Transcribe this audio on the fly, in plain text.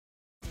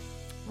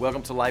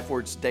Welcome to Life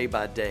Words Day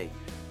by Day.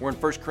 We're in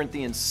 1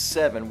 Corinthians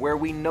 7, where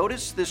we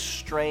notice this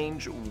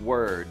strange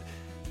word.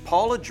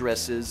 Paul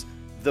addresses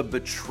the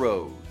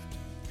betrothed.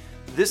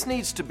 This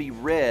needs to be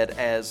read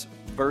as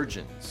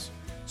virgins.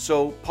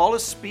 So Paul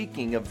is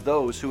speaking of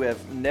those who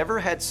have never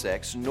had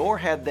sex, nor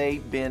had they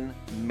been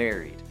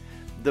married.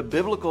 The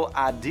biblical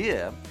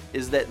idea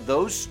is that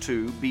those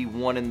two be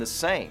one and the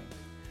same.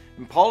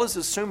 And Paul is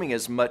assuming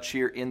as much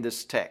here in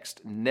this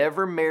text.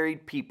 Never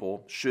married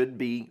people should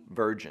be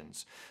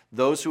virgins,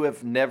 those who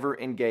have never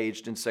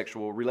engaged in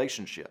sexual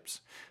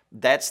relationships.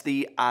 That's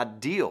the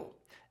ideal.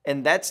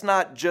 And that's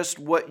not just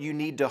what you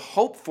need to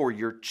hope for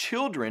your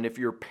children if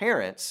you're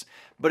parents,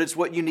 but it's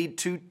what you need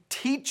to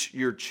teach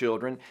your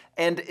children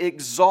and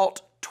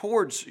exalt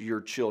towards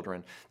your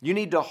children. You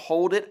need to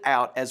hold it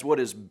out as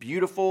what is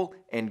beautiful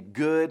and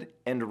good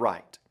and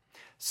right.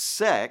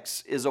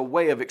 Sex is a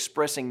way of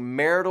expressing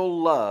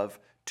marital love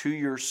to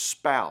your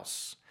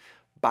spouse,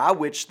 by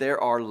which there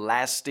are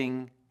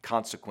lasting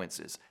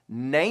consequences,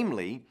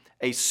 namely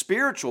a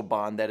spiritual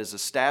bond that is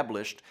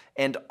established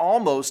and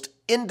almost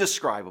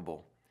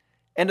indescribable.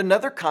 And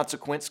another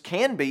consequence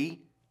can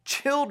be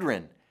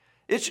children.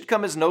 It should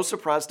come as no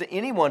surprise to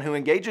anyone who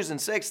engages in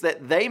sex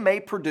that they may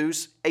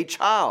produce a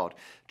child.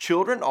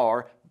 Children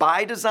are,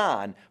 by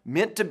design,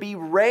 meant to be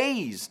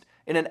raised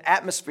in an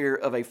atmosphere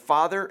of a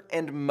father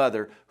and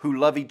mother who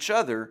love each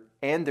other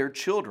and their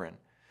children.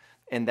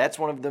 And that's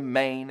one of the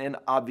main and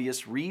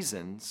obvious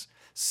reasons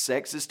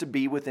sex is to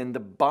be within the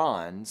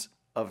bonds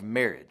of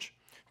marriage.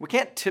 We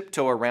can't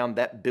tiptoe around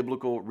that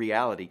biblical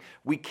reality.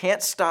 We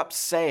can't stop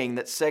saying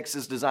that sex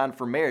is designed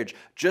for marriage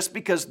just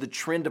because the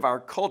trend of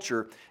our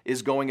culture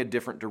is going a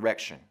different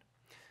direction.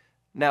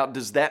 Now,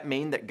 does that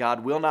mean that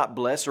God will not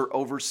bless or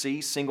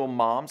oversee single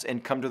moms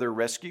and come to their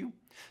rescue?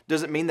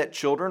 Does it mean that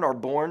children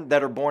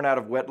that are born out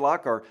of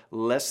wedlock are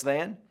less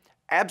than?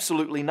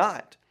 Absolutely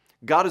not.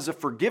 God is a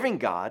forgiving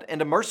God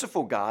and a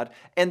merciful God,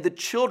 and the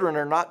children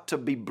are not to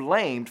be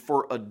blamed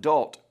for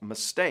adult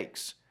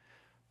mistakes.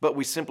 But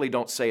we simply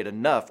don't say it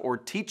enough or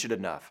teach it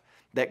enough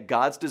that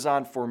God's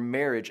design for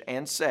marriage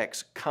and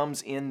sex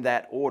comes in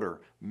that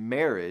order,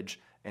 marriage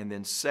and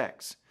then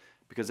sex.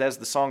 Because as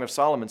the Song of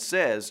Solomon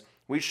says,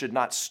 we should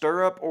not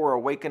stir up or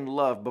awaken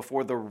love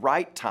before the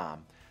right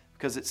time,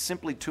 because it's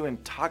simply too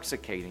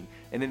intoxicating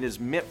and it is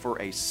meant for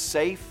a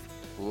safe,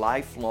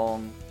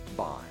 lifelong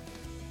bond.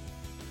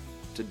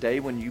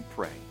 Today when you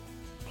pray,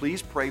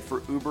 please pray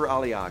for Uber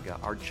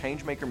Aliaga, our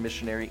Changemaker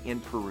missionary in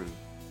Peru.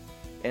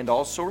 And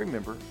also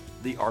remember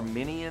the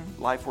Armenian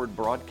Life Word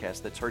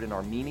broadcast that's heard in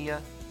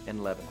Armenia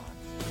and Lebanon.